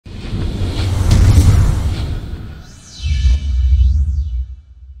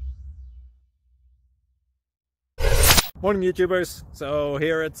Morning YouTubers. So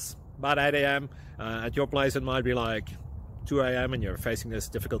here it's about 8 a.m. At your place it might be like 2 a.m. and you're facing this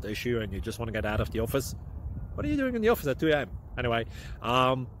difficult issue and you just want to get out of the office. What are you doing in the office at 2 a.m.? Anyway,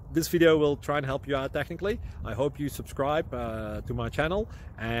 this video will try and help you out technically. I hope you subscribe to my channel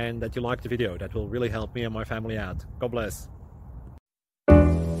and that you like the video. That will really help me and my family out. God bless.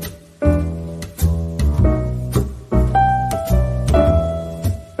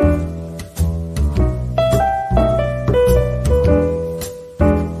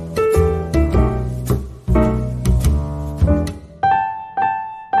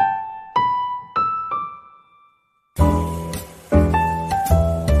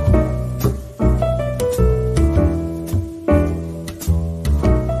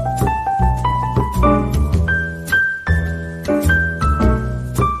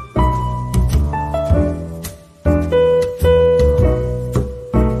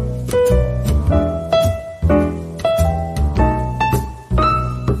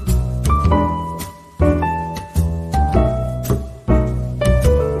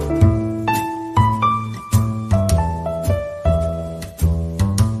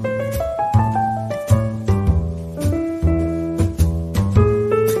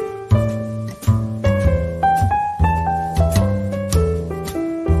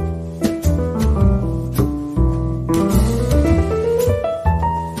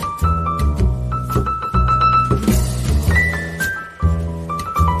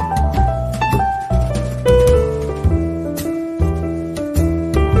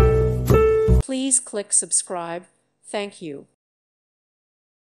 Please click subscribe. Thank you.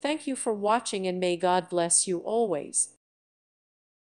 Thank you for watching and may God bless you always.